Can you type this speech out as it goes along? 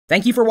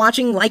Thank you for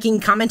watching,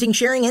 liking, commenting,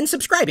 sharing, and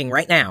subscribing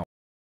right now.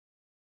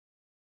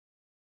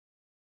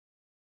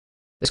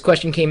 This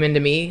question came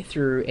into me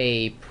through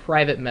a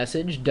private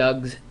message,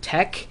 Doug's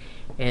Tech,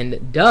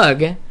 and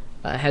Doug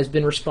has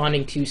been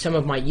responding to some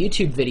of my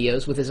YouTube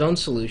videos with his own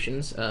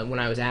solutions. When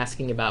I was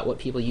asking about what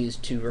people use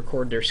to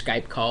record their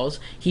Skype calls,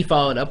 he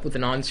followed up with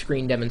an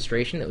on-screen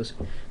demonstration that was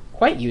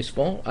quite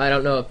useful. I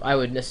don't know if I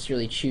would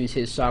necessarily choose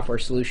his software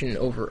solution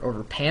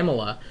over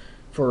Pamela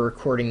for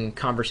recording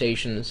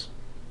conversations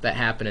that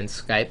happen in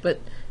Skype, but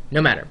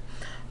no matter.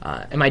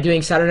 Am I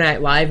doing Saturday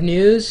Night Live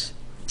news?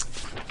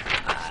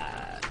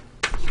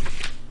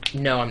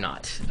 No, I'm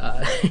not.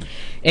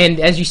 And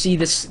as you see,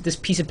 this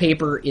piece of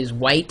paper is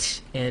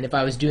white, and if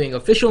I was doing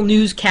official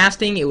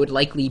newscasting, it would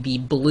likely be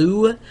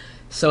blue,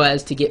 so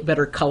as to get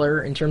better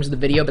color in terms of the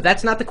video. But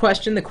that's not the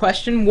question. The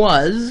question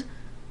was,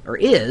 or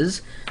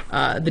is,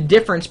 the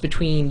difference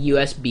between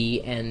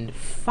USB and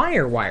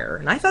FireWire.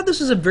 And I thought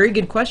this was a very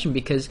good question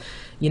because,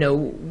 you know,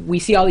 we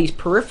see all these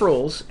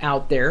peripherals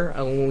out there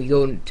when we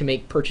go to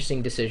make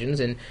purchasing decisions,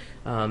 and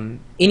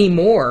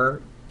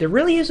anymore, there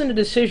really isn't a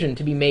decision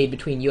to be made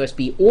between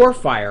USB or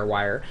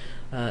FireWire.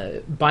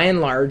 By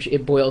and large,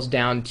 it boils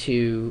down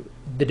to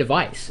the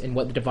device and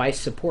what the device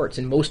supports,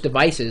 and most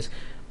devices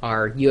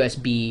are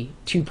USB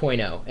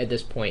 2.0 at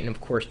this point, and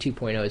of course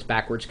 2.0 is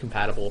backwards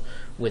compatible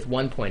with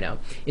 1.0.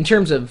 In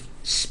terms of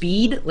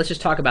speed, let's just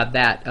talk about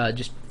that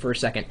just for a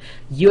second.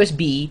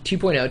 USB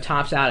 2.0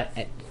 tops out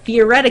at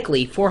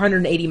theoretically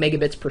 480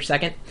 megabits per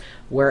second,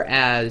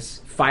 whereas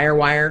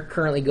FireWire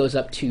currently goes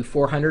up to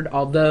 400,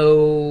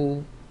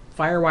 although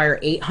FireWire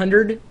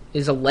 800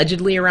 is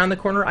allegedly around the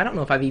corner. I don't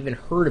know if I've even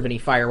heard of any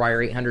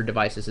FireWire 800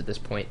 devices at this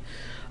point.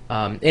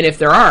 And if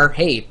there are,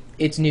 hey,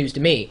 it's news to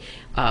me.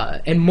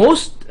 And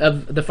most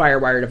of the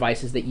FireWire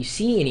devices that you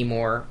see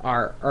anymore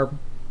are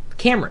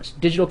cameras,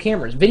 digital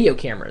cameras, video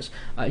cameras,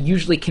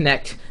 usually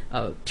connect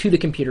to the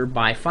computer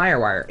by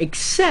FireWire,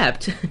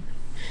 except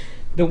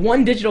the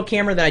one digital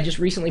camera that I just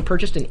recently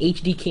purchased, an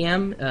HD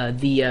cam.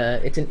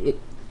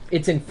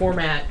 It's in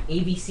format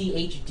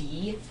AVC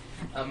HD.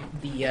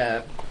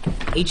 The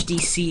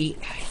HDC,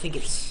 I think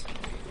it's,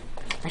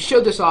 I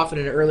showed this off in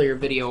an earlier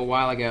video a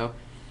while ago.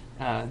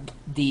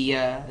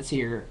 Let's see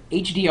here,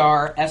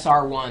 HDR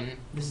SR1.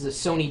 This is a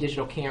Sony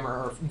digital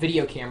camera or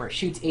video camera. It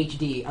shoots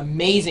HD.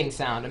 Amazing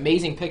sound,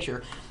 amazing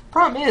picture.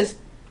 Problem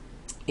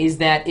is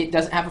that it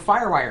doesn't have a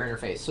FireWire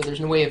interface, so there's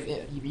no way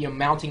of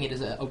mounting it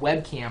as a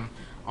webcam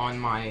on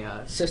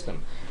my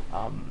system.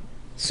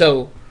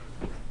 So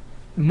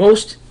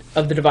most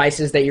of the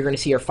devices that you're going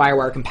to see are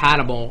FireWire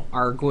compatible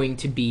are going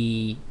to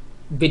be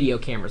video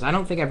cameras. I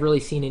don't think I've really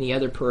seen any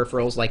other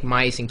peripherals like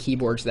mice and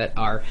keyboards that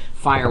are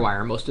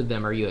FireWire. Most of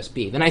them are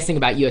USB. The nice thing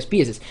about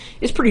USB is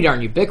it's pretty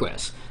darn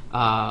ubiquitous.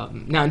 Now,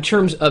 in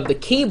terms of the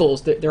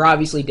cables, they're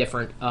obviously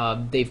different.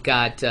 They've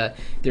got for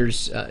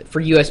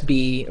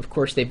USB, of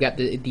course, they've got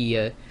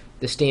the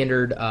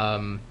standard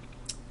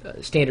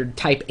standard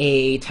Type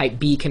A, Type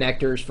B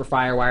connectors for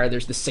FireWire.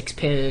 There's the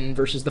 6-pin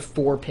versus the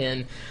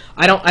 4-pin.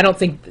 I don't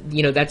think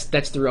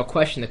that's the real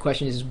question. The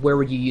question is where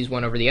would you use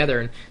one over the other?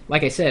 And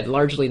like I said,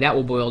 largely that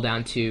will boil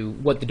down to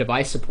what the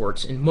device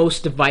supports. And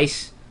most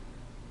devices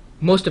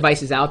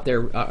out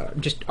there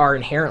just are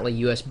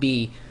inherently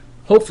USB.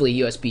 Hopefully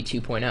USB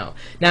 2.0.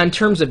 Now, in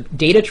terms of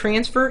data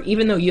transfer,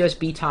 even though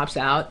USB tops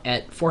out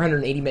at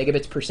 480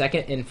 megabits per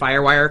second and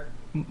FireWire,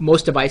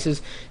 most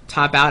devices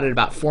top out at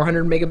about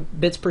 400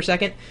 megabits per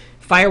second,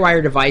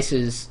 FireWire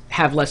devices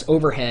have less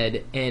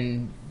overhead,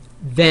 and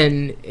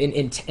then,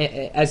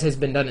 as has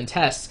been done in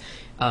tests,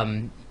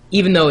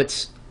 even though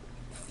it's,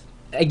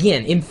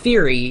 again, in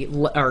theory,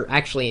 or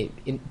actually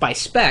by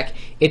spec,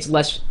 it's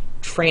less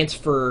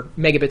transfer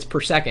megabits per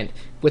second,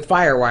 with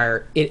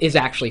FireWire it is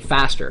actually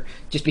faster,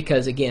 just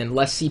because, again,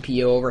 less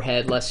CPU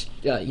overhead, less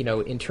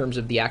in terms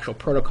of the actual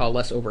protocol,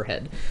 less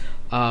overhead.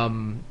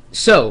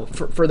 So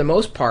for the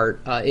most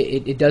part,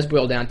 it does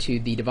boil down to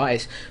the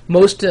device.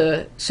 Most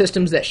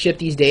systems that ship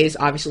these days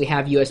obviously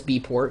have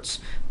USB ports.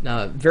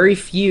 Very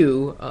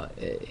few,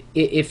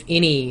 if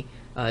any,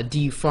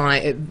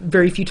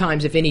 very few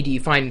times, if any, do you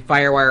find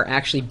FireWire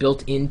actually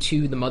built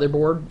into the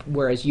motherboard,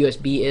 whereas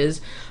USB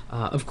is.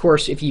 Of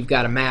course, if you've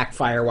got a Mac,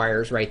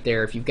 FireWire is right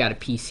there. If you've got a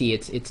PC,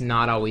 it's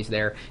not always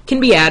there.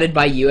 Can be added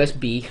by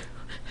USB.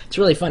 It's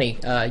really funny.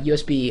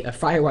 USB, a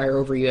FireWire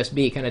over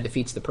USB kind of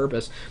defeats the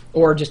purpose,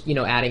 or just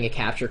adding a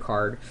capture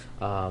card.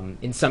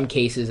 In some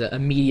cases, a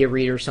media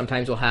reader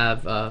sometimes will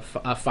have a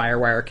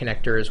FireWire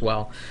connector as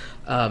well.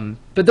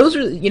 But those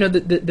are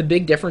the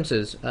big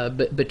differences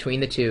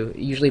between the two.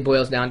 It usually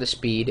boils down to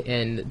speed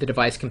and the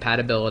device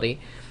compatibility.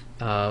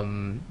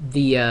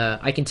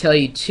 I can tell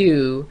you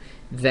too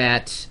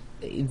that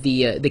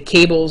the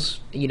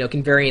cables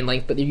can vary in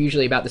length, but they're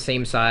usually about the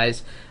same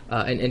size.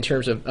 In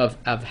terms of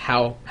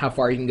how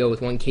far you can go with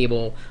one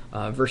cable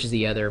versus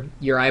the other.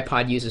 Your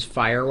iPod uses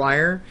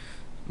FireWire.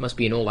 Must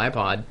be an old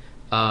iPod.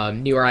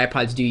 Newer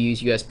iPods do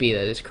use USB,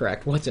 that is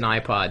correct. What's an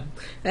iPod?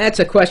 That's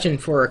a question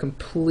for a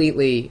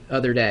completely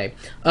other day.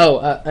 Oh,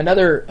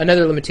 another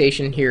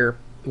limitation here,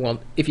 well,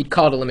 if you'd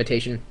call it a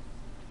limitation,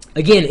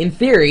 Again, in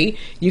theory,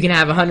 you can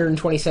have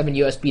 127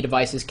 USB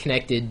devices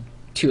connected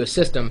to a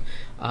system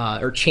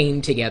or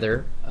chained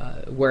together,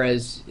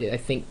 whereas I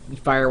think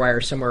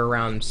FireWire is somewhere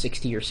around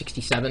 60 or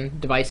 67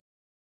 devices.